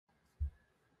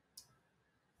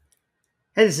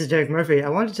Hey, this is Derek Murphy. I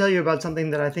wanted to tell you about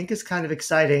something that I think is kind of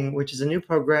exciting, which is a new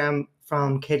program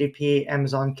from KDP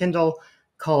Amazon Kindle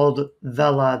called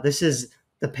Vella. This is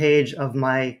the page of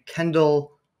my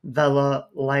Kindle Vella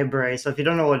library. So if you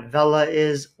don't know what Vella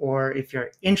is, or if you're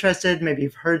interested, maybe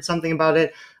you've heard something about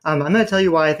it, I'm going to tell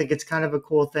you why I think it's kind of a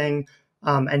cool thing,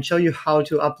 and show you how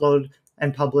to upload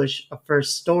and publish a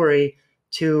first story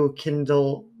to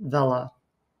Kindle Vella.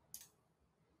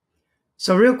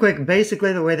 So real quick,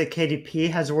 basically the way that KDP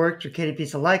has worked, or KDP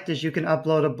Select, is you can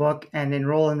upload a book and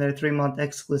enroll in their 3-month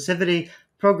exclusivity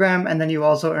program, and then you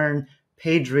also earn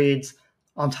page reads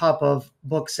on top of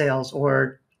book sales,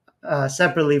 or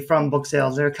separately from book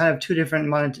sales. There are kind of two different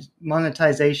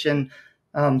monetization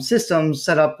systems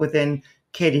set up within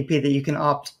KDP that you can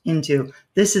opt into.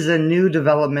 This is a new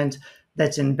development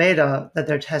that's in beta that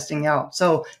they're testing out.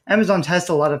 So Amazon tests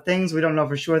a lot of things. We don't know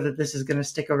for sure that this is going to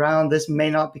stick around. This may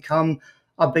not become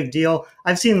a big deal.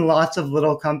 I've seen lots of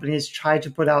little companies try to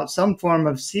put out some form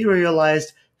of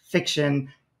serialized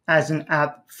fiction as an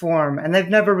app form, and they've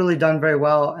never really done very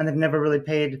well, and they've never really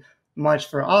paid much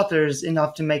for authors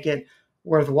enough to make it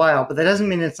worthwhile. But that doesn't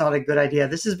mean it's not a good idea.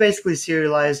 This is basically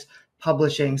serialized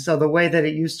publishing. So the way that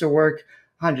it used to work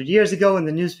 100 years ago in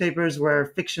the newspapers, where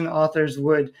fiction authors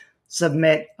would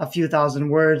submit a few thousand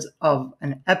words of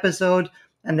an episode,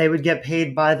 and they would get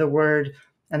paid by the word,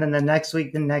 and then the next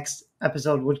week, the next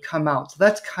episode would come out. So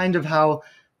that's kind of how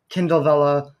Kindle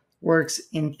Vella works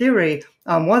in theory.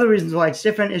 One of the reasons why it's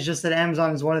different is just that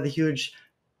Amazon is one of the huge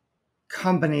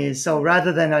companies. So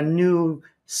rather than a new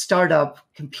startup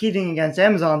competing against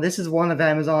Amazon, this is one of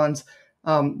Amazon's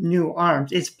new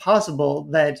arms. It's possible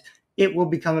that it will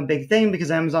become a big thing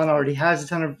because Amazon already has a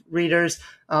ton of readers.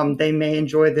 They may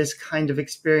enjoy this kind of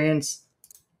experience.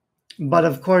 But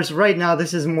of course, right now,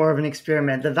 this is more of an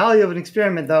experiment. The value of an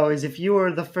experiment, though, is if you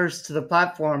are the first to the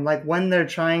platform, like when they're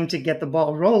trying to get the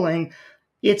ball rolling,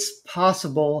 it's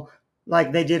possible,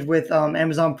 like they did with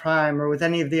Amazon Prime or with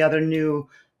any of the other new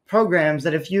programs,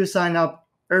 that if you sign up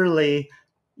early,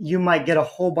 you might get a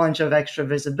whole bunch of extra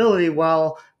visibility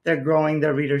while they're growing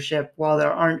their readership, while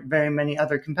there aren't very many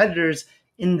other competitors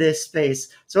in this space.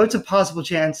 So it's a possible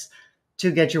chance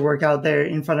to get your work out there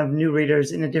in front of new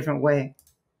readers in a different way.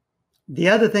 The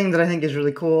other thing that I think is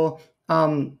really cool,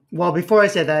 well, before I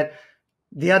say that,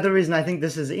 the other reason I think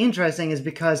this is interesting is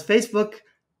because Facebook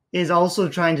is also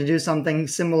trying to do something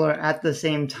similar at the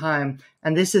same time.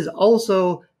 And this is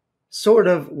also sort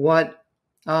of what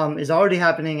is already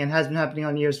happening and has been happening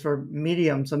on years for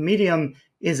Medium. So Medium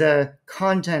is a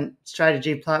content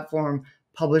strategy platform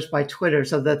published by Twitter.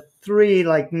 So the three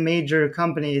major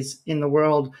companies in the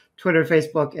world, Twitter,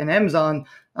 Facebook, and Amazon,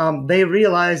 they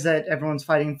realize that everyone's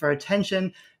fighting for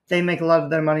attention. They make a lot of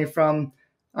their money from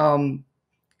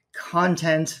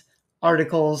content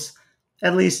articles.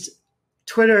 At least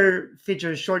Twitter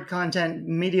features short content.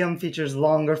 Medium features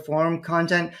longer form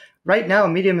content. Right now,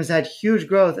 Medium has had huge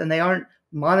growth, and they aren't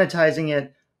monetizing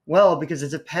it well because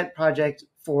it's a pet project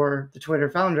for the Twitter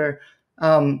founder.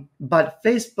 But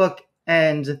Facebook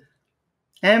and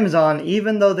Amazon,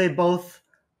 even though they both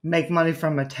make money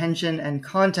from attention and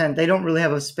content, they don't really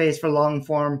have a space for long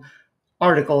form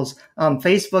articles.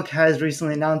 Facebook has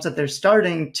recently announced that they're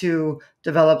starting to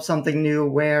develop something new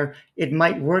where it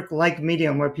might work like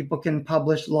Medium, where people can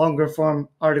publish longer form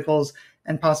articles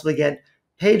and possibly get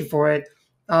paid for it.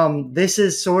 This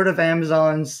is sort of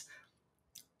Amazon's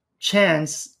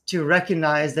chance to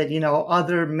recognize that,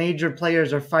 other major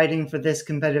players are fighting for this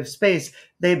competitive space.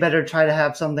 They better try to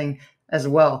have something as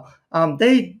well.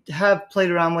 They have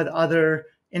played around with other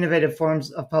innovative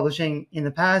forms of publishing in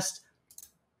the past.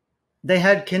 They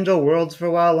had Kindle Worlds for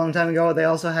a while, a long time ago. They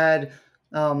also had,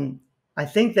 I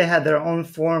think they had their own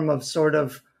form of sort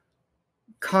of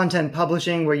content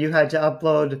publishing where you had to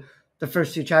upload the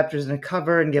first few chapters in a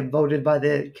cover and get voted by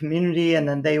the community, and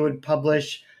then they would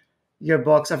publish your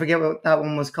books. I forget what that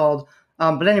one was called.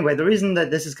 But anyway, the reason that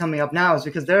this is coming up now is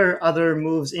because there are other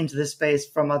moves into this space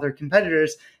from other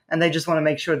competitors, and they just want to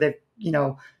make sure they,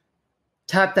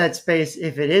 tap that space.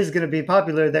 If it is going to be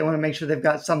popular, they want to make sure they've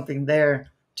got something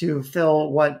there to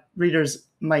fill what readers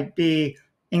might be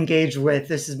engaged with.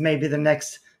 This is maybe the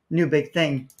next new big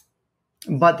thing.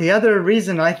 But the other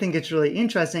reason I think it's really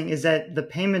interesting is that the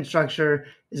payment structure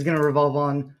is going to revolve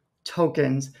on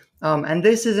tokens. And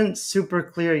this isn't super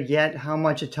clear yet how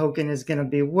much a token is going to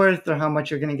be worth or how much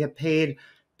you're going to get paid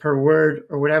per word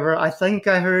or whatever. I think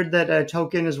I heard that a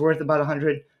token is worth about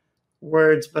 100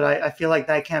 words, but I feel like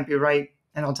that can't be right.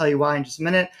 And I'll tell you why in just a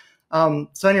minute.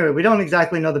 So anyway, we don't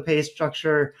exactly know the pay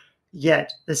structure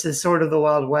yet. This is sort of the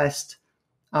Wild West.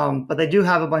 But they do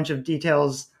have a bunch of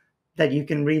details that you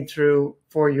can read through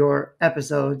for your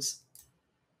episodes.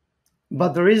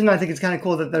 But the reason I think it's kind of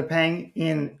cool that they're paying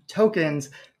in tokens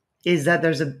is that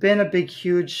been a big,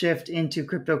 huge shift into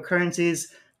cryptocurrencies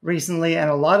recently, and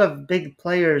a lot of big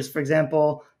players, for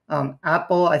example,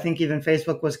 Apple, I think even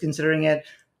Facebook was considering it.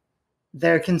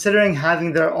 They're considering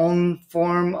having their own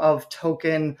form of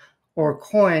token or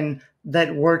coin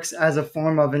that works as a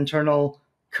form of internal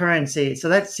currency. So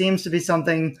that seems to be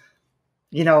something,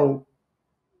 you know,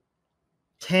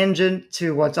 tangent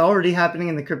to what's already happening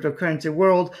in the cryptocurrency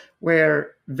world,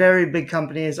 where very big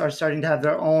companies are starting to have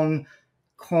their own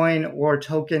coin or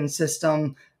token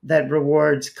system that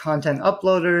rewards content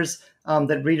uploaders,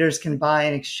 that readers can buy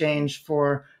in exchange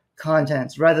for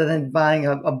contents. Rather than buying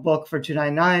a book for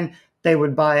 $2.99, they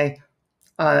would buy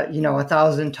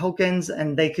 1,000 tokens,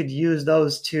 and they could use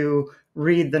those to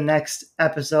read the next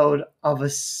episode of a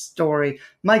story.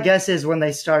 My guess is when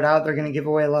they start out, they're going to give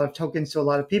away a lot of tokens to a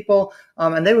lot of people,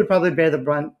 and they would probably bear the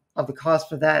brunt of the cost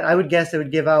for that. I would guess they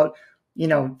would give out,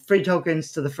 free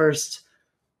tokens to the first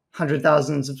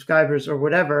 100,000 subscribers or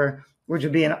whatever, which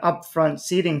would be an upfront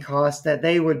seeding cost that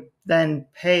they would then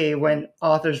pay when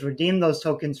authors redeem those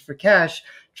tokens for cash,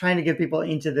 trying to get people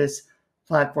into this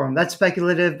platform. That's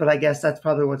speculative, but I guess that's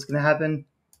probably what's going to happen.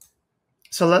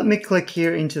 So let me click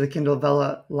here into the Kindle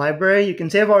Vella library. You can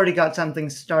see I've already got something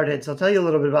started. So I'll tell you a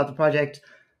little bit about the project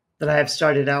that I have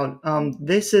started out.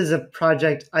 This is a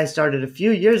project I started a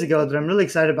few years ago that I'm really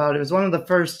excited about. It was one of the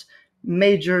first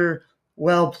major,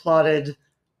 well-plotted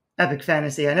epic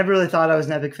fantasy. I never really thought I was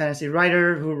an epic fantasy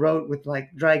writer who wrote with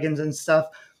like dragons and stuff.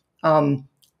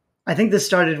 I think this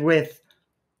started with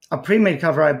a pre-made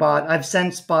cover I bought. I've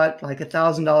since bought like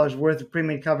 $1,000 worth of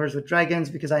pre-made covers with dragons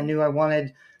because I knew I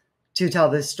wanted to tell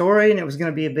this story, and it was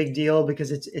going to be a big deal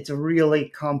because it's a really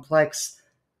complex,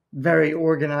 very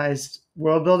organized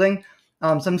world building.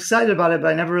 So I'm excited about it,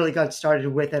 but I never really got started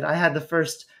with it. I had the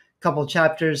first couple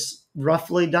chapters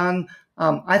roughly done.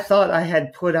 I thought I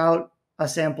had put out a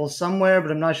sample somewhere,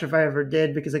 but I'm not sure if I ever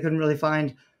did because I couldn't really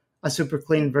find a super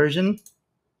clean version.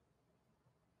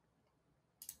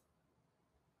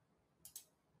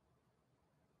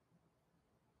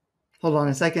 Hold on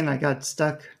a second, I got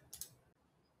stuck.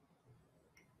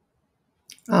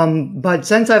 But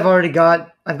since I've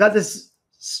got this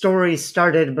story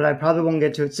started, but I probably won't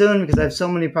get to it soon because I have so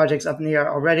many projects up in the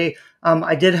air already.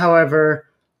 I did, however,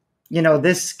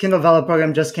 this Kindle Vella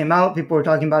program just came out. People were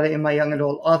talking about it in my young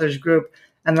adult authors group.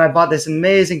 And then I bought this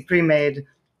amazing pre-made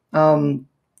from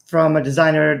a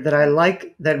designer that I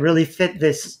like that really fit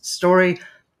this story.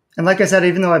 And like I said,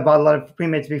 even though I bought a lot of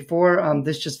pre-mades before,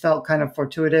 this just felt kind of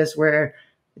fortuitous where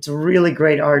it's really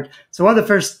great art. So one of the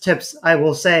first tips I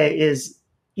will say is,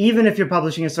 even if you're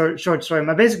publishing a short story,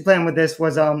 my basic plan with this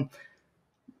was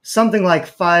something like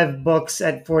 5 books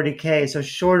at 40K. So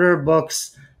shorter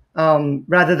books,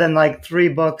 rather than like 3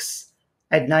 books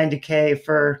at 90K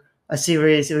for a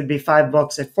series, it would be 5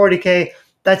 books at 40K.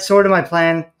 That's sort of my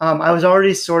plan. I was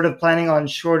already sort of planning on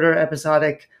shorter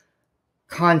episodic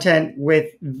content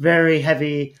with very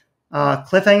heavy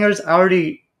cliffhangers. I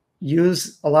already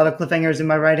use a lot of cliffhangers in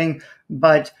my writing,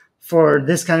 but for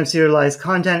this kind of serialized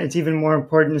content, it's even more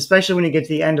important, especially when you get to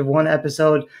the end of one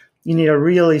episode. You need a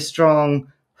really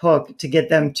strong hook to get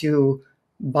them to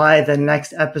buy the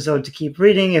next episode to keep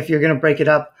reading if you're going to break it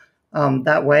up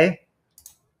that way.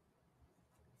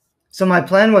 So my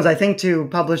plan was, I think, to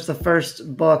publish the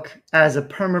first book as a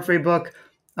perma-free book,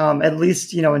 at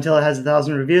least, until it has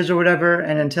 1,000 reviews or whatever,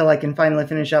 and until I can finally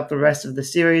finish up the rest of the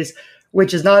series,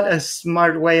 which is not a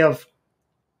smart way of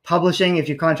publishing if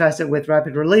you contrast it with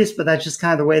rapid release, but that's just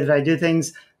kind of the way that I do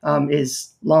things,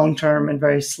 is long-term and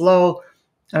very slow.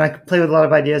 And I play with a lot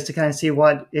of ideas to kind of see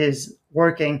what is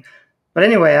working. But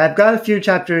anyway, I've got a few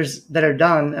chapters that are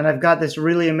done, and I've got this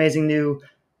really amazing new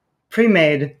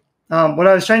pre-made. What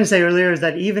I was trying to say earlier is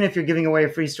that even if you're giving away a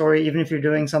free story, even if you're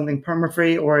doing something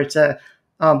perma-free, or it's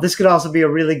this could also be a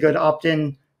really good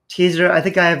opt-in teaser. I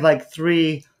think I have like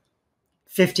 3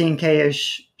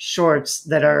 15K-ish shorts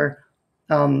that are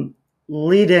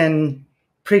lead-in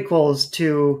prequels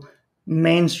to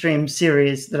mainstream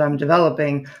series that I'm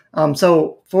developing.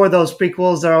 So for those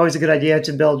prequels, they're always a good idea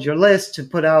to build your list, to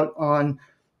put out on,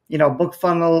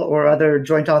 BookFunnel or other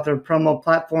joint author promo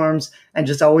platforms, and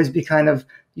just always be kind of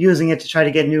using it to try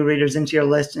to get new readers into your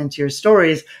list, into your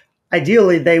stories.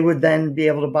 Ideally, they would then be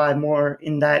able to buy more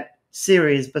in that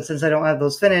series. But since I don't have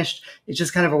those finished, it's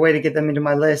just kind of a way to get them into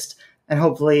my list and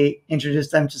hopefully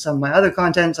introduce them to some of my other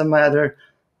content, some of my other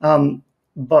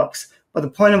books. But the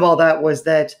point of all that was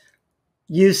that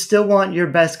you still want your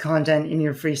best content in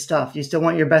your free stuff. You still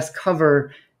want your best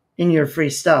cover in your free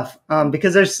stuff,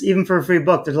 because there's, even for a free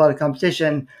book, there's a lot of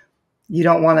competition. You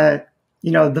don't want to,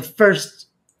 the first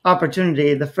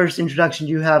opportunity, the first introduction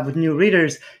you have with new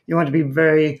readers, you want to be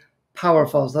very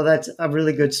powerful. So that's a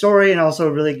really good story and also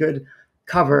a really good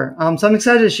cover. So I'm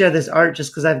excited to share this art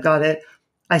just because I've got it.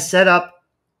 I set up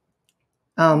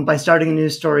by starting a new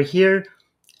story here,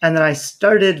 and then I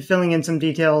started filling in some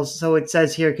details. So it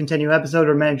says here, continue episode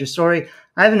or manage your story.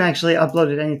 I haven't actually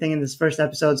uploaded anything in this first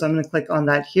episode, so I'm going to click on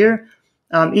that here.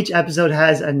 Each episode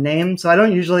has a name, so I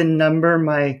don't usually name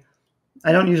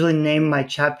my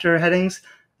chapter headings,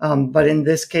 but in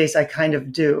this case, I kind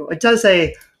of do. It does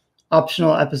say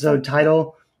optional episode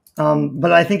title,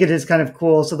 but I think it is kind of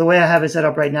cool. So the way I have it set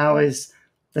up right now is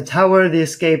the tower, the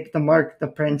escape, the mark, the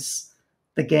prince,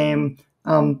 the game,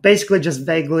 basically just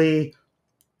vaguely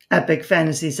epic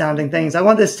fantasy sounding things. I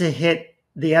want this to hit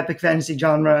the epic fantasy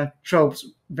genre tropes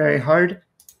very hard.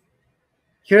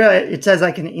 Here it says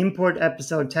I can import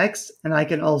episode text, and I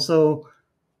can also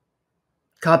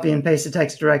copy and paste the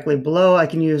text directly below. I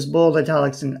can use bold,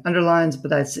 italics, and underlines, but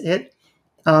that's it.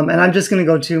 And I'm just going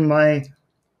to go to my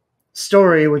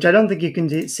story, which I don't think you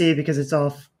can see because it's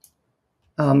off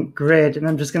grid, and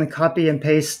I'm just going to copy and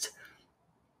paste.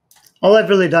 All I've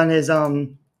really done is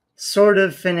sort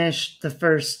of finish the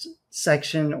first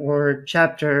section or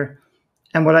chapter.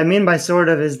 And what I mean by sort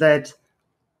of is that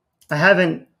I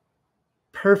haven't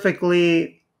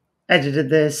perfectly edited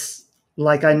this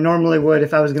like I normally would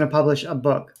if I was going to publish a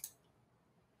book.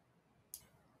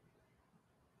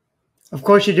 Of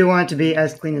course, you do want it to be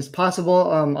as clean as possible.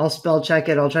 I'll spell check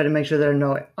it. I'll try to make sure there are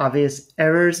no obvious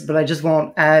errors, but I just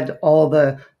won't add all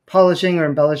the polishing or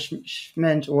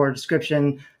embellishment or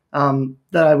description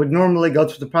that I would normally go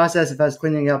through the process if I was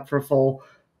cleaning up for a full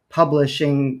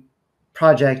publishing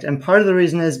project. And part of the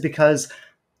reason is because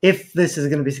if this is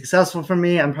going to be successful for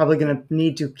me, I'm probably going to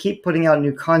need to keep putting out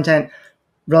new content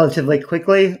relatively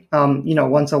quickly,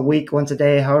 once a week, once a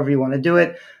day, however you want to do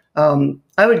it.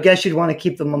 I would guess you'd want to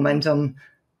keep the momentum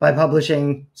by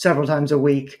publishing several times a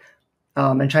week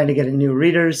and trying to get in new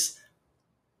readers.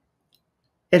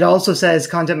 It also says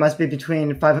content must be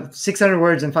between 600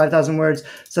 words and 5,000 words.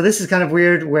 So this is kind of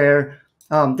weird where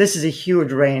this is a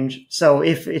huge range. So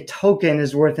if a token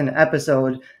is worth an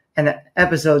episode and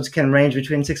episodes can range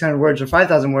between 600 words or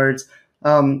 5,000 words,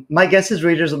 my guess is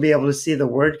readers will be able to see the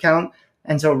word count.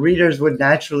 And so readers would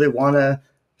naturally want to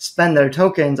spend their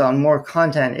tokens on more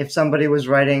content. If somebody was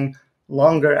writing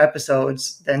longer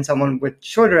episodes than someone with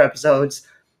shorter episodes,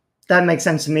 that makes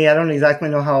sense to me. I don't exactly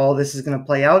know how all this is going to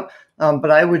play out,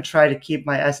 but I would try to keep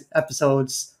my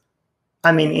episodes.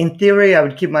 I mean, in theory, I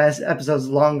would keep my episodes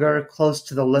longer, close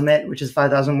to the limit, which is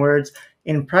 5,000 words.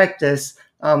 In practice,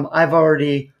 I've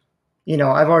already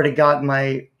got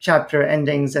my chapter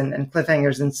endings and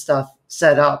cliffhangers and stuff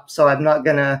set up. So I'm not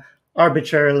going to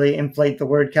arbitrarily inflate the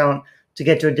word count to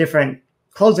get to a different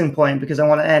closing point because I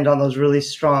want to end on those really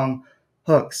strong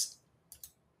hooks.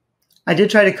 I did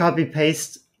try to copy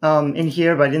paste in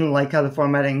here, but I didn't like how the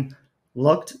formatting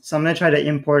looked. So I'm going to try to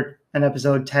import an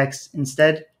episode text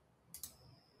instead.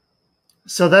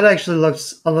 So that actually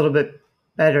looks a little bit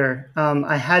better.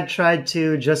 I had tried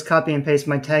to just copy and paste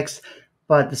my text,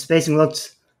 but the spacing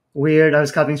looked weird. I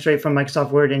was copying straight from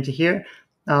Microsoft Word into here,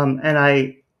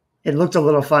 and it looked a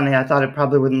little funny. I thought it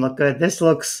probably wouldn't look good. This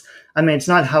looks, it's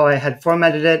not how I had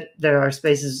formatted it. There are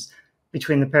spaces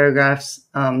between the paragraphs.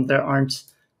 There aren't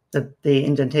the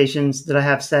indentations that I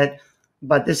have set,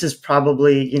 but this is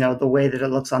probably, the way that it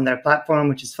looks on their platform,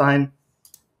 which is fine.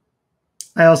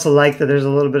 I also like that there's a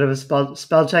little bit of a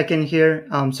spell check in here.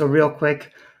 So real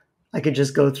quick, I could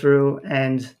just go through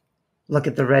and look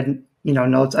at the red,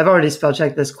 notes. I've already spell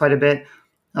checked this quite a bit.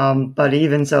 But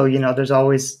even so, there's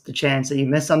always the chance that you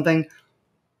miss something.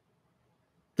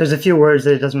 There's a few words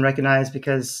that it doesn't recognize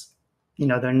because,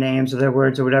 their names or their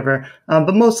words or whatever.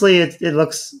 But mostly it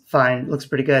looks fine. It looks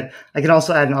pretty good. I can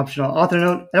also add an optional author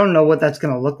note. I don't know what that's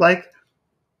going to look like.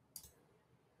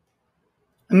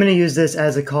 I'm going to use this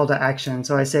as a call to action.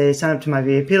 So I say, sign up to my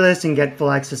VIP list and get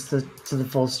full access to the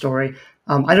full story.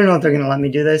 I don't know if they're going to let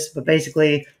me do this, but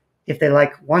basically, if they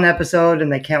like one episode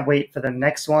and they can't wait for the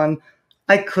next one,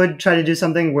 I could try to do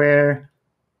something where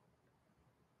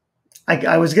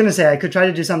I was going to say I could try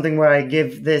to do something where I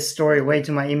give this story away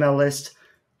to my email list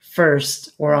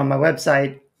first or on my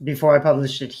website before I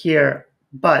publish it here.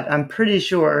 But I'm pretty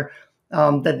sure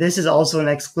that this is also an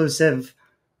exclusive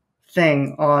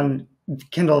thing on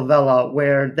Kindle Vella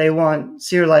where they want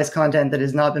serialized content that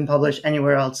has not been published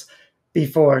anywhere else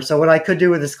before. So what I could do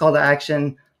with this call to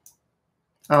action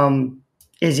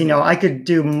is, I could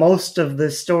do most of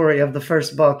the story of the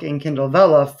first book in Kindle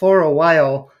Vella for a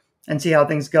while and see how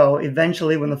things go.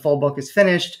 Eventually, when the full book is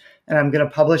finished and I'm going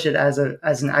to publish it as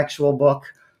an actual book,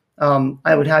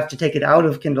 I would have to take it out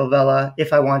of Kindle Vella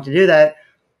if I want to do that,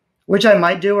 which I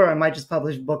might do, or I might just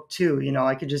publish book 2.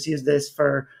 I could just use this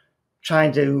for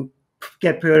trying to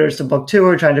get pre-orders to book 2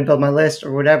 or trying to build my list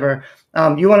or whatever.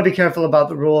 You want to be careful about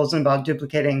the rules and about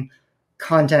duplicating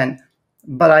content.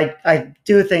 But I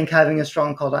do think having a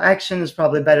strong call to action is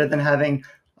probably better than having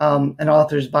an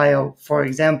author's bio, for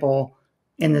example,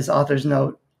 in this author's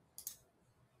note.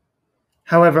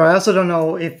 However, I also don't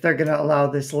know if they're going to allow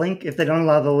this link. If they don't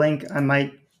allow the link, I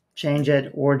might change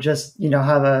it or just,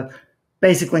 have a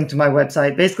basic link to my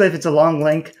website. Basically, if it's a long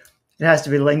link, it has to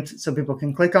be linked so people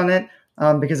can click on it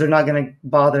because they're not going to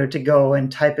bother to go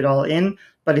and type it all in.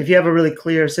 But if you have a really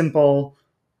clear, simple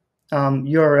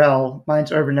URL,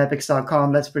 mine's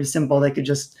urbanepics.com, that's pretty simple. They could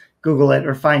just Google it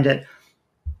or find it.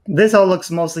 This all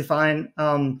looks mostly fine.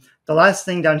 The last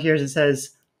thing down here is it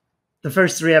says the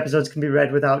first 3 episodes can be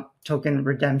read without token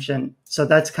redemption. So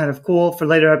that's kind of cool. For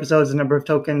later episodes, the number of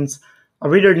tokens a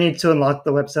reader needs to unlock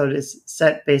the website is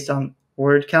set based on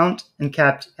word count and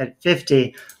capped at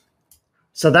 50.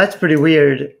 So that's pretty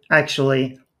weird,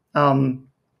 actually,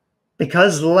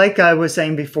 because like I was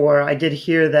saying before, I did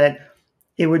hear that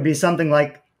it would be something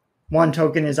like 1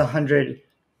 token is 100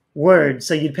 words.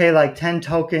 So you'd pay like 10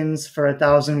 tokens for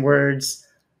 1,000 words,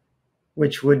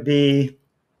 which would be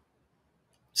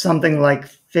something like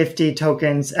 50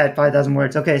 tokens at 5,000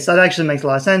 words. Okay, so that actually makes a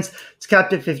lot of sense. It's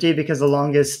capped at 50 because the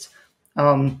longest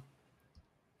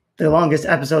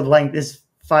episode length is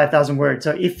 5,000 words.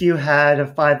 So if you had a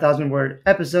 5,000 word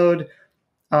episode,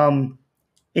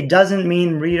 it doesn't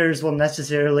mean readers will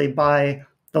necessarily buy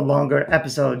the longer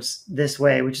episodes this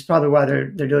way, which is probably why they're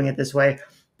doing it this way.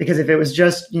 Because if it was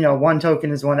just, 1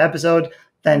 token is 1 episode,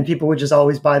 then people would just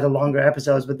always buy the longer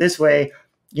episodes. But this way,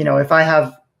 if I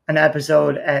have an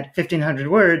episode at 1,500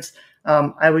 words,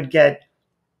 I would get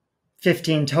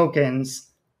 15 tokens.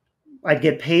 I'd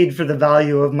get paid for the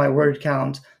value of my word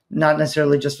count, not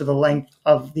necessarily just for the length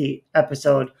of the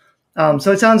episode.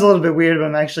 So it sounds a little bit weird, but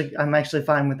I'm actually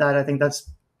fine with that. I think that's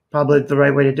probably the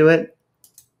right way to do it.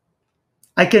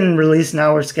 I can release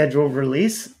now or schedule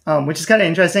release, which is kind of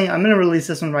interesting. I'm going to release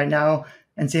this one right now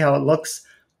and see how it looks.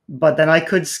 But then I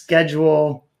could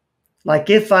schedule, like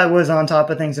if I was on top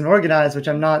of things and organized, which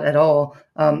I'm not at all,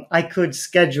 I could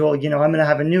schedule, I'm going to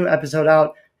have a new episode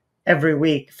out every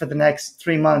week for the next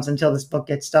 3 months until this book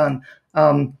gets done.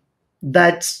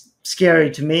 That's scary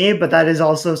to me, but that is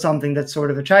also something that's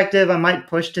sort of attractive. I might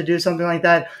push to do something like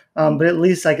that, but at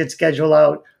least I could schedule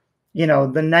out,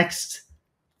 the next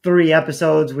 3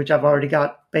 episodes, which I've already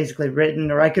got basically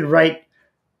written, or I could write,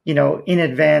 in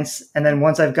advance. And then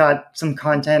once I've got some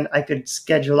content, I could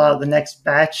schedule out the next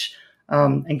batch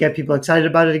and get people excited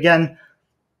about it again.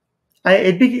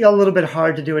 It'd be a little bit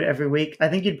hard to do it every week. I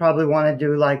think you'd probably want to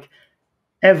do like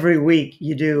every week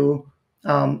you do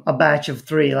a batch of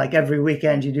 3, like every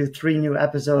weekend you do 3 new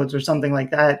episodes or something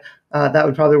like that. That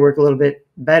would probably work a little bit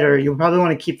better. You'll probably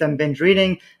want to keep them binge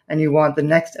reading, and you want the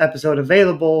next episode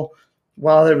available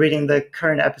while they're reading the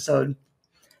current episode.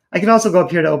 I can also go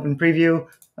up here to open preview.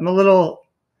 I'm a little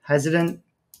hesitant,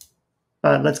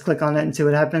 but let's click on it and see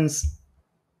what happens.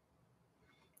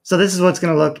 So this is what's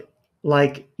going to look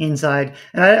like inside.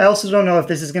 And I also don't know if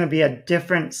this is going to be a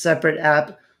different separate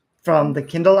app from the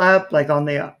Kindle app, like on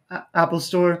the Apple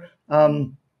Store.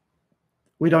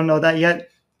 We don't know that yet.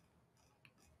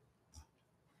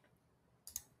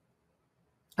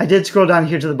 I did scroll down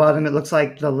here to the bottom. It looks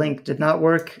like the link did not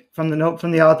work from the note from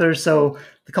the author. So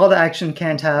the call to action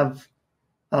can't have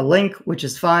a link, which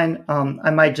is fine.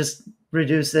 I might just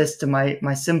reduce this to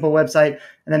my simple website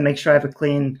and then make sure I have a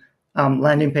clean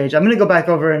landing page. I'm going to go back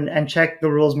over and check the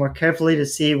rules more carefully to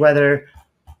see whether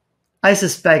I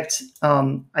suspect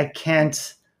I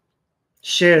can't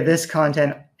share this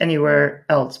content anywhere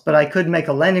else, but I could make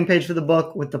a landing page for the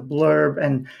book with the blurb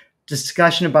and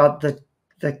discussion about the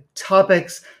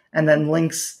topics and then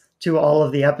links to all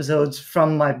of the episodes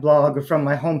from my blog or from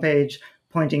my homepage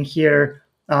pointing here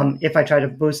if I try to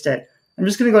boost it. I'm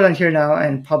just going to go down here now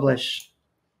and publish.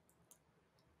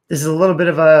 This is a little bit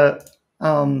of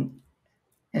an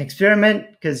experiment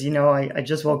because, I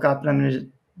just woke up and I'm going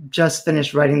to just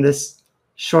finish writing this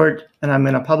short and I'm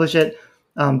going to publish it.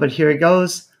 But here it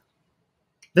goes.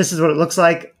 This is what it looks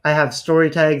like. I have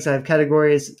story tags. I have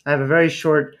categories. I have a very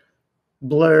short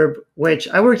blurb, which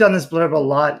I worked on this blurb a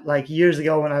lot, like years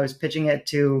ago when I was pitching it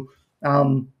to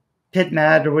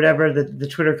PitMad or whatever, the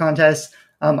Twitter contest.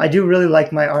 I do really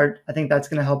like my art. I think that's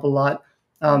going to help a lot.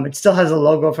 It still has a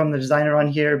logo from the designer on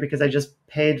here because I just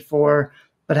paid for,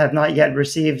 but have not yet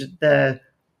received the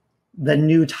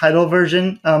new title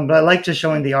version. But I like just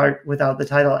showing the art without the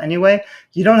title anyway.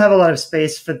 You don't have a lot of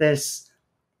space for this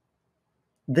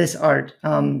this art.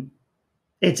 I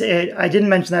didn't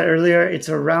mention that earlier. It's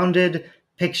a rounded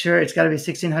picture. It's got to be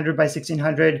 1600 by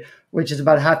 1600, which is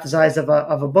about half the size of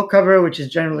a book cover, which is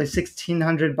generally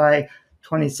 1600 by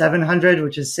 2700,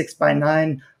 which is 6 by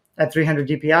 9 at 300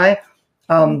 dpi.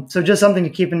 So just something to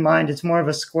keep in mind. It's more of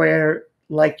a square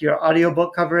like your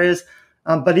audiobook cover is.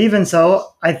 But even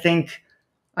so, I think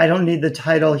I don't need the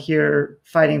title here,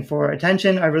 Fighting for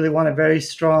Attention. I really want a very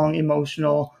strong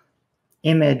emotional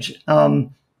image.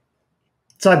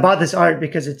 So I bought this art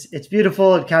because it's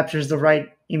beautiful. It captures the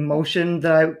right emotion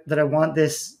that I want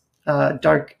this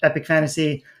dark epic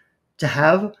fantasy to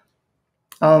have.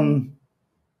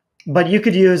 But you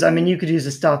could use, you could use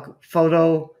a stock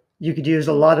photo. You could use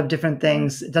a lot of different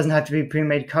things. It doesn't have to be a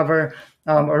pre-made cover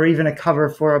or even a cover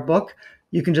for a book.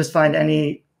 You can just find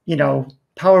any,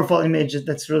 powerful image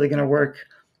that's really going to work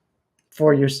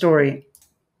for your story.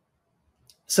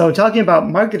 So talking about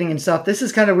marketing and stuff, this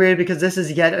is kind of weird because this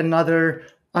is yet another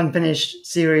unfinished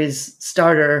series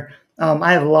starter.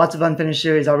 I have lots of unfinished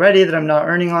series already that I'm not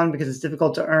earning on because it's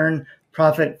difficult to earn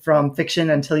profit from fiction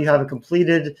until you have a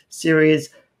completed series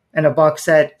and a box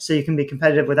set so you can be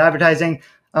competitive with advertising.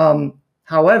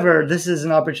 However, this is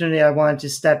an opportunity I wanted to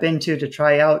step into to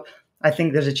try out. I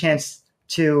think there's a chance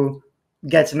to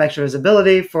get some extra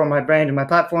visibility for my brand and my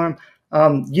platform.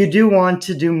 You do want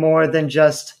to do more than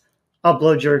just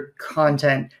upload your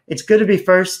content. It's good to be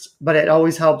first, but it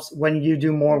always helps when you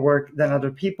do more work than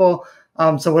other people.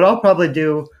 So what I'll probably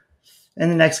do in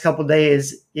the next couple of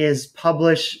days is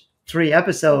publish 3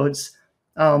 episodes,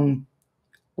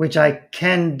 which I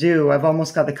can do. I've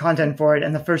almost got the content for it,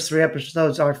 and the first 3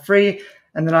 episodes are free,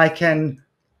 and then I can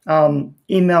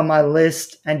email my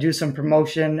list and do some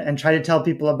promotion and try to tell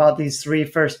people about these 3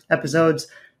 first episodes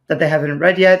that they haven't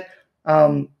read yet.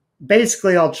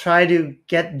 Basically, I'll try to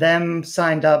get them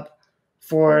signed up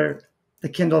for the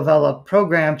Kindle Vella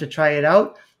program to try it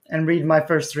out and read my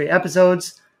first 3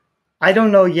 episodes. I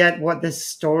don't know yet what this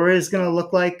story is going to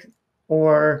look like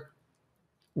or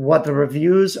what the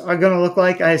reviews are going to look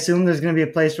like. I assume there's going to be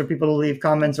a place for people to leave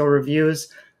comments or reviews.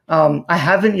 I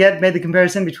haven't yet made the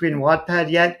comparison between Wattpad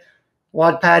yet.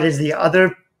 Wattpad is the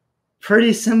other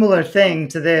pretty similar thing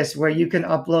to this, where you can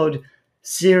upload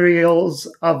serials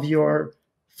of your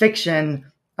fiction,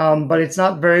 but it's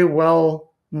not very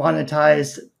well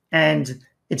monetized, and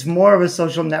it's more of a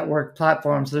social network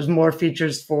platform. So there's more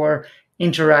features for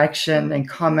interaction and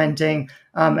commenting,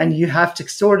 and you have to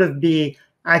sort of be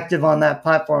active on that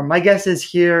platform. My guess is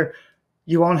here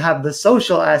you won't have the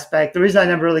social aspect. The reason I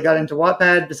never really got into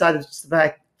Wattpad, besides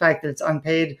the fact that it's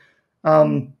unpaid,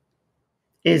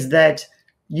 is that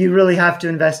you really have to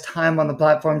invest time on the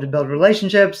platform to build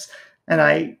relationships.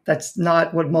 And that's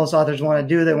not what most authors want to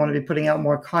do. They want to be putting out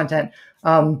more content.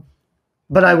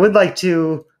 But I would like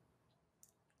to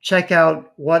check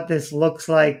out what this looks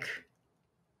like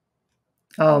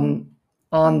on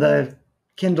the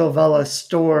Kindle Vella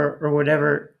store or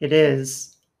whatever it is.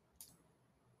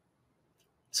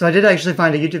 So I did actually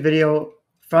find a YouTube video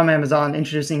from Amazon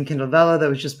introducing Kindle Vella that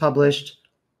was just published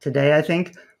today, I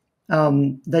think,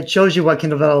 that shows you what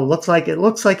Kindle Vella looks like. It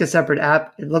looks like a separate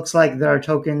app. It looks like there are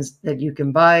tokens that you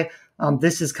can buy.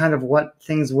 This is kind of what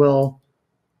things will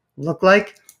look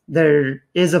like. There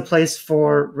is a place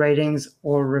for ratings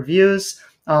or reviews.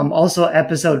 Also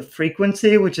episode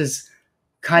frequency, which is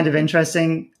kind of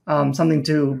interesting, something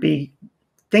to be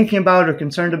thinking about or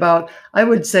concerned about. I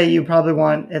would say you probably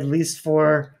want at least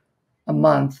 4 a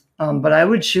month, but I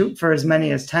would shoot for as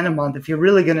many as 10 a month. If you're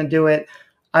really going to do it,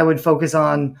 I would focus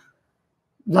on,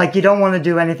 you don't want to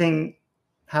do anything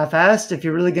half-assed. If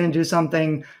you're really going to do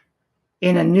something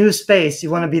in a new space, you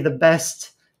want to be the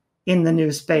best in the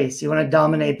new space. You want to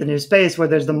dominate the new space where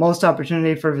there's the most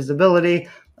opportunity for visibility,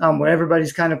 where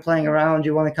everybody's kind of playing around.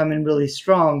 You want to come in really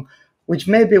strong, which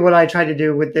may be what I try to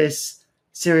do with this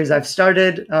series I've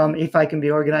started, if I can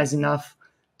be organized enough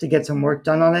to get some work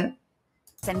done on it.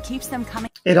 And keeps them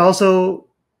coming. It also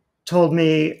told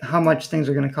me how much things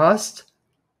are going to cost.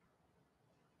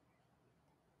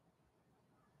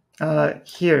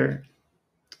 Here.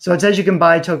 So it says you can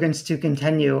buy tokens to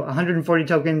continue. 140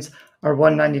 tokens are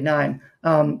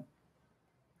 $1.99.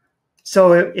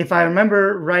 So if I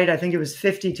remember right, I think it was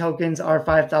 50 tokens are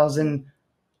 5,000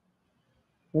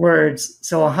 words.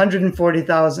 So 140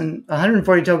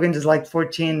 tokens is like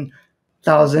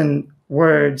 14,000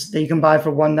 words that you can buy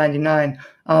for $1.99.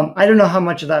 I don't know how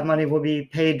much of that money will be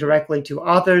paid directly to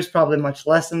authors, probably much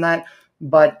less than that.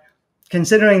 But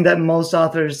considering that most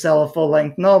authors sell a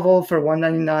full-length novel for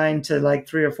 $1.99 to like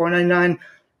 $3 or $4.99,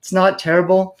 it's not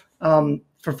terrible.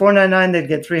 For $4.99, they'd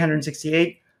get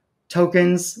 368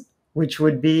 tokens, which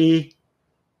would be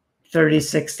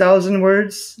 36,000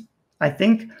 words, I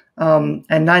think. And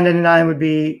 $9.99 would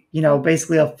be,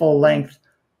 basically a full length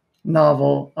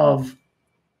novel of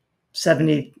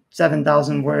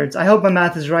 77,000 words. I hope my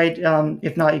math is right.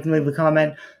 If not, you can leave a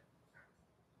comment.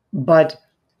 But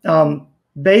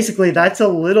basically, that's a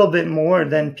little bit more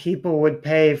than people would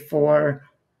pay for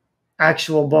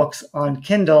actual books on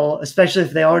Kindle, especially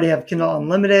if they already have Kindle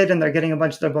Unlimited and they're getting a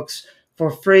bunch of their books for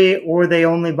free, or they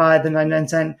only buy the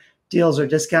 99-cent deals or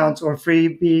discounts or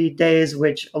freebie days,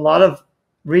 which a lot of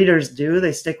readers do.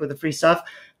 They stick with the free stuff.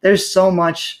 There's so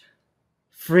much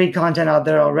free content out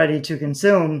there already to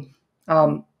consume.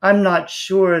 I'm not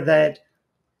sure that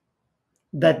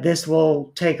this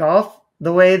will take off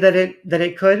the way that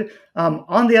it could.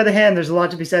 On the other hand, there's a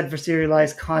lot to be said for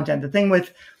serialized content. The thing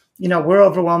with, we're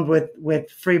overwhelmed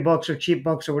with free books or cheap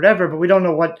books or whatever, but we don't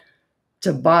know what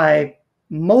to buy,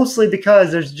 mostly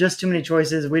because there's just too many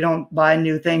choices. We don't buy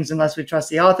new things unless we trust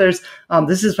the authors.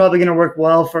 This is probably going to work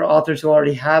well for authors who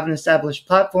already have an established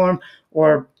platform,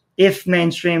 or if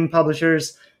mainstream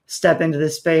publishers step into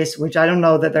this space, which I don't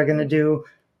know that they're going to do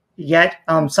yet.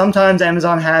 Sometimes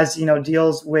Amazon has,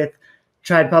 deals with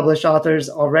tried published authors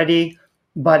already,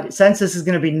 but since this is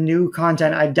going to be new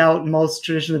content, I doubt most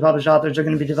traditionally published authors are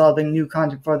going to be developing new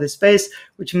content for this space,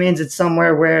 which means it's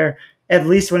somewhere where, at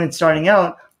least when it's starting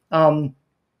out,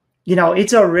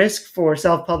 it's a risk for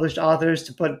self-published authors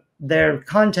to put their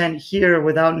content here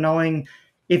without knowing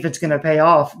if it's going to pay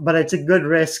off, but it's a good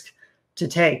risk to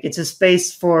take. It's a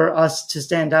space for us to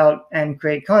stand out and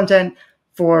create content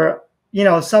for,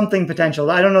 something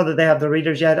potential. I don't know that they have the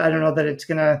readers yet. I don't know that it's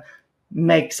going to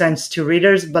make sense to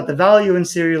readers, but the value in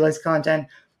serialized content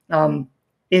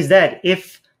is that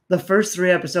if the first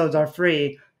 3 episodes are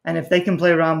free, and if they can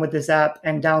play around with this app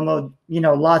and download,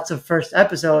 lots of first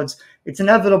episodes, it's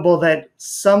inevitable that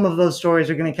some of those stories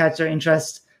are going to catch their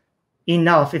interest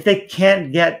enough. If they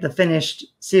can't get the finished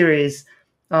series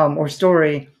or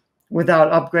story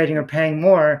without upgrading or paying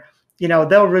more,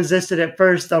 they'll resist it at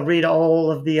first. They'll read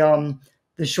all of the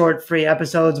short free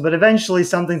episodes, but eventually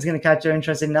something's going to catch their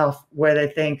interest enough where they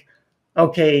think,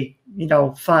 okay,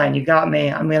 fine, you got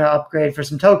me. I'm going to upgrade for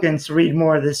some tokens to read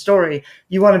more of this story.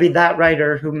 You want to be that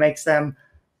writer who makes them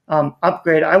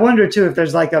upgrade. I wonder too if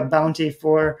there's like a bounty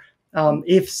for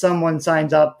if someone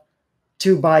signs up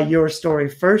to buy your story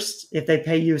first, if they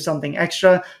pay you something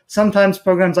extra. Sometimes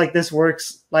programs like this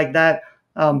works like that,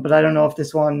 but I don't know if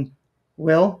this one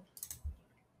will.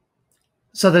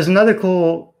 So there's another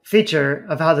cool feature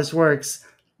of how this works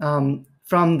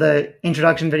from the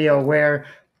introduction video, where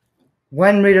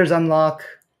when readers unlock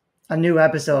a new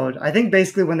episode, I think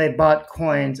basically when they bought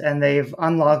coins and they've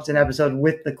unlocked an episode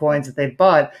with the coins that they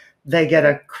bought, they get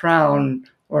a crown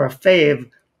or a fave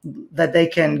that they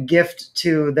can gift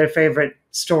to their favorite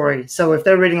story. So if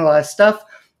they're reading a lot of stuff,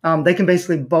 they can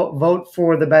basically vote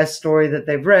for the best story that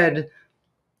they've read,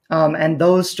 and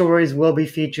those stories will be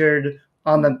featured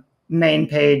on the main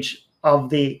page of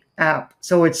the app.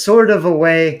 So it's sort of a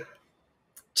way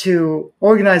to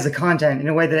organize the content in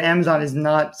a way that Amazon is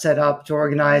not set up to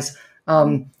organize.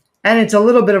 And it's a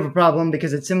little bit of a problem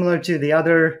because it's similar to the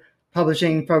other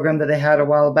publishing program that they had a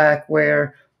while back,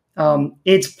 where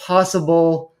it's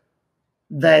possible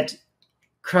that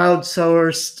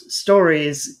crowdsourced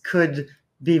stories could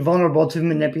be vulnerable to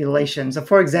manipulation. So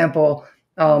for example,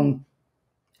 and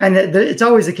it's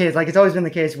always the case, like it's always been the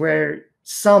case, where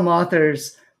some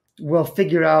authors will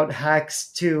figure out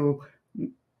hacks to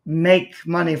make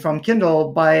money from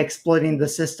Kindle by exploiting the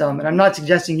system. And I'm not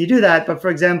suggesting you do that, but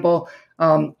for example,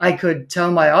 I could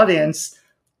tell my audience,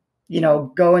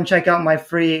 go and check out my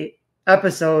free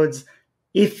episodes.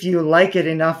 If you like it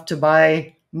enough to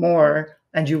buy more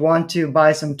and you want to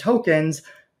buy some tokens,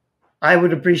 I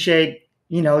would appreciate,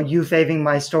 you faving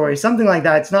my story, something like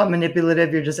that. It's not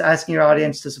manipulative. You're just asking your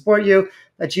audience to support you.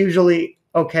 That's usually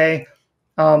okay.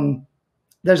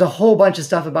 There's a whole bunch of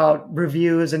stuff about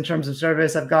reviews in terms of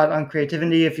service I've got on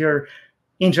Creativity if you're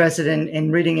interested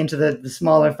in reading into the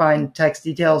smaller fine text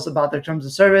details about their terms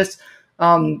of service.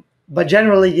 But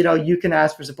generally, you can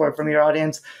ask for support from your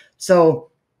audience.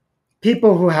 So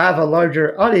people who have a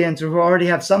larger audience or who already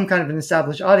have some kind of an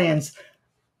established audience,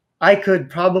 I could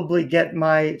probably get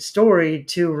my story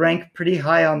to rank pretty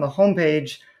high on the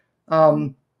homepage,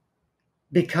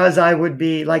 because I would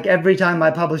be like, every time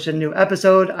I publish a new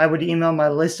episode, I would email my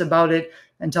list about it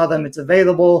and tell them it's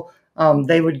available.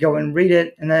 They would go and read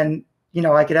it, and then,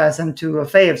 I could ask them to a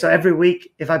fave. So every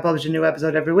week, if I publish a new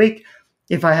episode every week,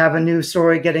 if I have a new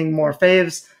story getting more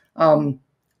faves,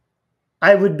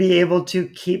 I would be able to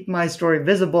keep my story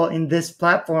visible in this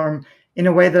platform in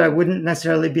a way that I wouldn't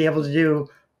necessarily be able to do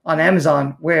on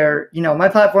Amazon, where, my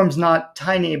platform's not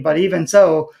tiny, but even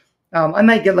so, I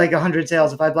might get like 100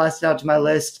 sales if I blast it out to my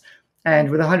list. And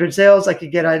with 100 sales, I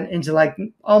could get into like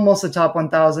almost the top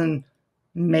 1,000,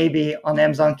 maybe on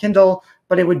Amazon Kindle,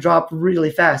 but it would drop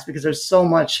really fast because there's so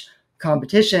much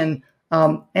competition.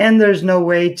 And there's no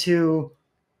way to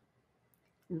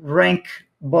rank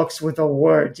books with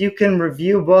awards. You can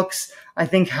review books. I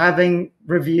think having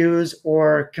reviews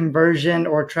or conversion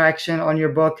or traction on your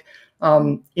book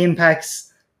impacts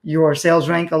your sales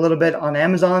rank a little bit on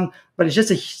Amazon, but it's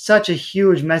just such a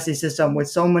huge, messy system with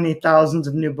so many thousands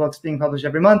of new books being published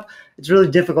every month. It's really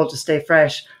difficult to stay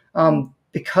fresh.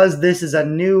 Because this is a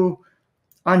new,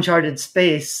 uncharted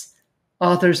space,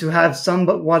 authors who have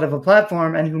somewhat of a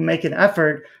platform and who make an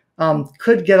effort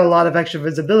could get a lot of extra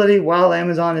visibility while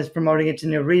Amazon is promoting it to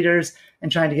new readers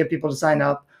and trying to get people to sign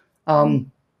up.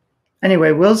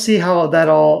 Anyway, we'll see how that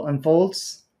all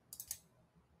unfolds.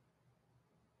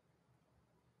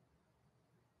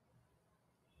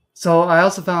 So I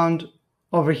also found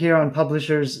over here on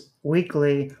Publishers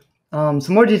Weekly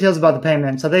some more details about the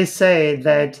payment. So they say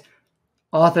that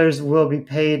authors will be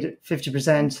paid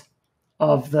 50%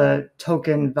 of the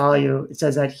token value. It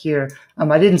says that here.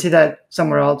 I didn't see that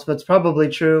somewhere else, but it's probably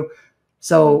true.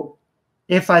 So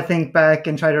if I think back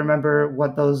and try to remember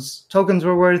what those tokens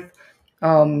were worth,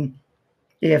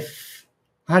 if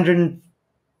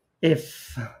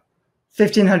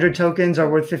 1,500 tokens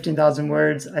are worth 15,000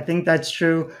 words, I think that's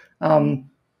true.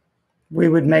 We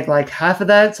would make like half of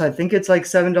that. So I think it's like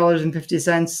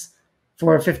 $7.50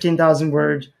 for a 15,000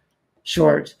 word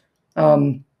short.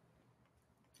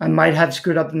 I might have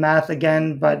screwed up the math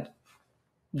again, but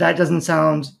that doesn't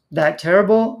sound that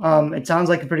terrible. It sounds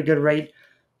like a pretty good rate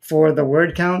for the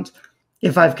word count.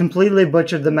 If I've completely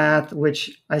butchered the math,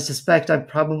 which I suspect I've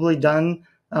probably done,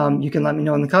 you can let me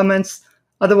know in the comments.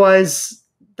 Otherwise,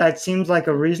 that seems like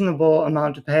a reasonable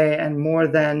amount to pay and more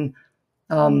than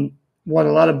what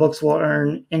a lot of books will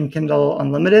earn in Kindle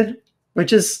Unlimited,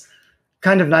 which is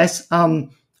kind of nice.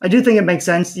 I do think it makes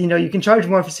sense. You can charge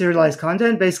more for serialized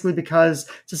content basically because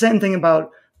it's the same thing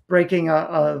about breaking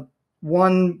a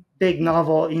one big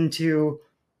novel into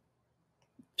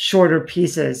shorter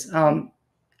pieces.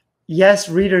 Yes,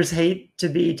 readers hate to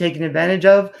be taken advantage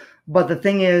of, but the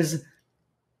thing is,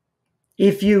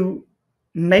 if you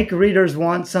make readers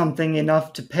want something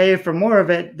enough to pay for more of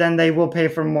it, then they will pay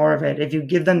for more of it. If you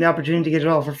give them the opportunity to get it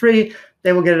all for free,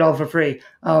 they will get it all for free.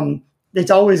 It's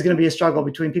always going to be a struggle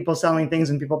between people selling things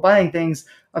and people buying things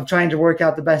of trying to work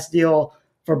out the best deal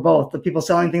for both. The people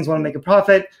selling things want to make a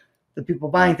profit. The people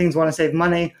buying things want to save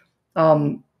money.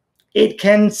 It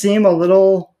can seem a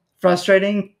little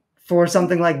frustrating for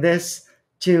something like this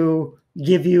to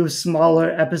give you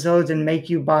smaller episodes and make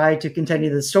you buy to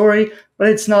continue the story, but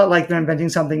it's not like they're inventing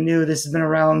something new. This has been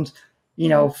around,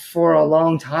 for a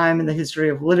long time in the history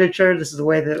of literature. This is the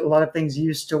way that a lot of things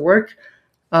used to work.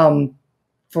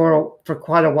 For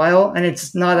quite a while, and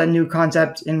it's not a new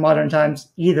concept in modern times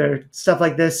either. Stuff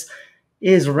like this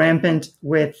is rampant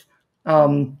with,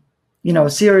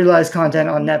 serialized content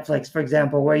on Netflix, for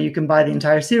example, where you can buy the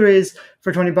entire series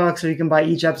for $20, or you can buy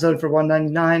each episode for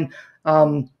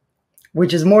 $1.99,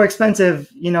 which is more expensive,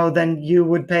 than you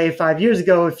would pay 5 years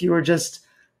ago if you were just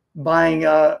buying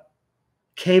a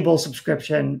cable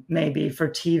subscription, maybe for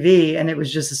TV, and it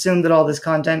was just assumed that all this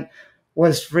content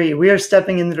was free. We are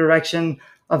stepping in the direction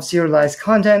of serialized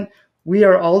content. We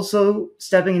are also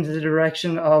stepping into the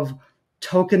direction of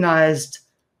tokenized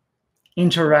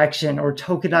interaction or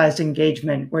tokenized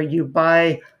engagement, where you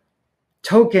buy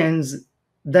tokens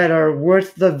that are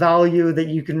worth the value that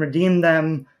you can redeem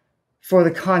them for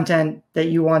the content that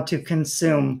you want to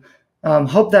consume.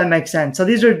 Hope that makes sense. So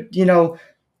these are,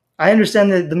 I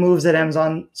understand the moves that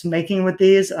Amazon's making with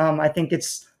these. I think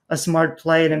it's a smart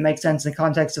play and it makes sense in the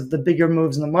context of the bigger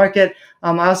moves in the market.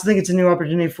 I also think it's a new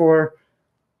opportunity for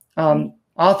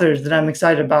authors that I'm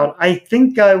excited about. I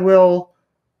think I will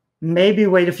maybe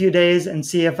wait a few days and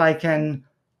see if I can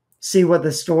see what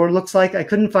the store looks like. I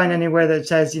couldn't find anywhere that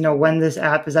says, when this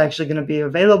app is actually going to be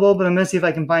available, but I'm going to see if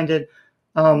I can find it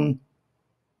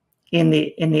in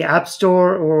the App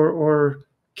Store or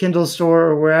Kindle Store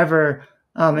or wherever,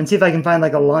 and see if I can find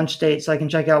like a launch date so I can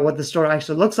check out what the store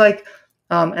actually looks like.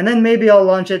 And then maybe I'll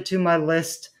launch it to my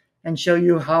list and show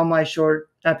you how my short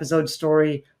episode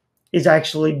story is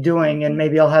actually doing. And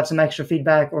maybe I'll have some extra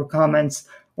feedback or comments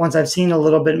once I've seen a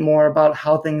little bit more about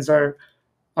how things are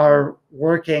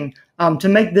working. To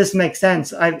make this make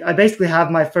sense, I basically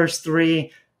have my first 3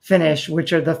 finished,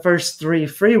 which are the first 3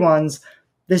 free ones.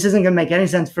 This isn't going to make any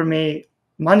sense for me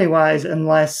money-wise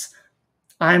unless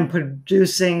I'm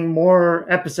producing more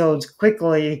episodes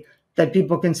quickly that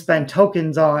people can spend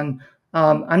tokens on.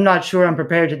 I'm not sure I'm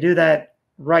prepared to do that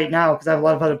right now because I have a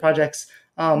lot of other projects,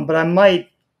 but I might,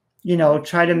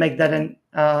 try to make that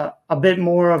a bit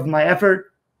more of my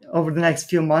effort over the next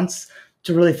few months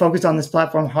to really focus on this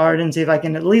platform hard and see if I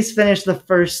can at least finish the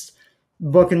first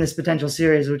book in this potential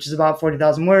series, which is about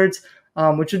 40,000 words,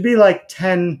 which would be like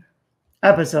 10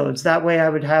 episodes. That way I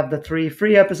would have the 3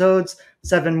 free episodes,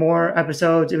 7 more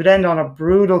episodes. It would end on a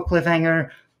brutal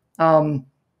cliffhanger. And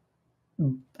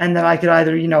then I could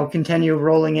either, continue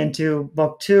rolling into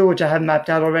book 2, which I have mapped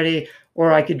out already,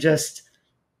 or I could just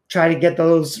try to get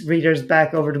those readers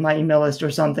back over to my email list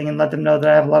or something and let them know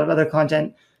that I have a lot of other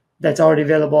content that's already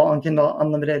available on Kindle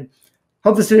Unlimited.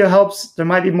 Hope this video helps. There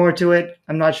might be more to it.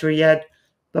 I'm not sure yet.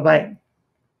 Bye-bye.